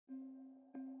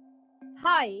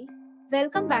Hi,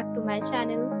 welcome back to my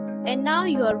channel, and now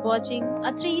you are watching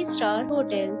a 3-star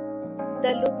hotel.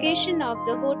 The location of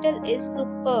the hotel is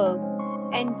superb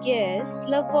and guests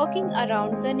love walking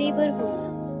around the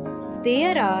neighborhood.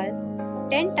 There are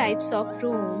 10 types of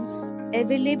rooms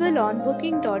available on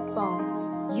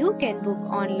booking.com. You can book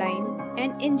online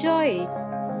and enjoy it.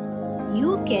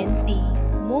 You can see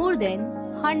more than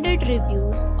 100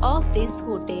 reviews of this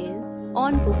hotel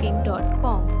on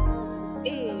booking.com.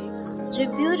 Its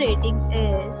review rating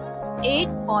is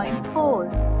 8.4,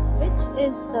 which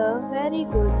is the very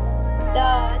good.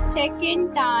 The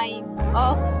check-in time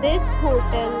of this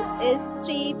hotel is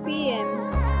 3 p.m.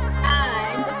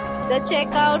 and the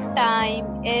checkout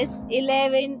time is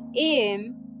 11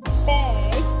 a.m.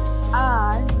 Pets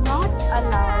are not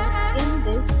allowed in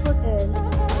this hotel.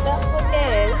 The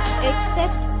hotel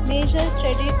accepts major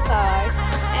credit cards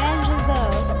and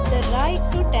reserves the right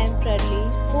to temporarily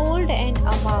hold an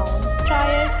amount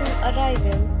prior to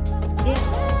arrival.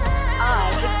 Guests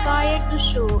are required to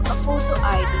show a photo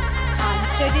ID and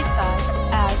credit card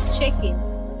at check-in.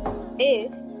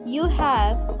 If you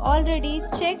have already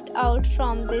checked out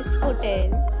from this hotel,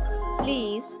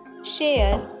 please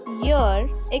share your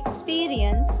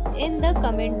experience in the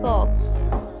comment box.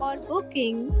 For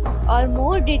booking or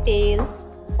more details,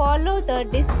 follow the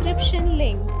description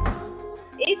link.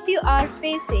 If you are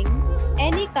facing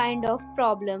any kind of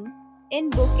problem in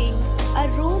booking a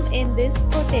room in this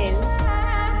hotel,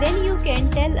 then you can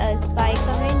tell us by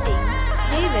commenting.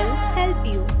 We will help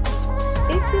you.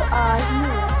 If you are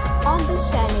new on this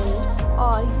channel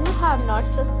or you have not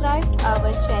subscribed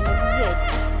our channel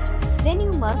yet, then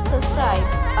you must subscribe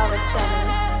our channel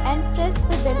and press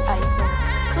the bell icon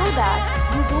so that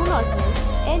you do not miss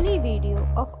any video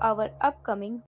of our upcoming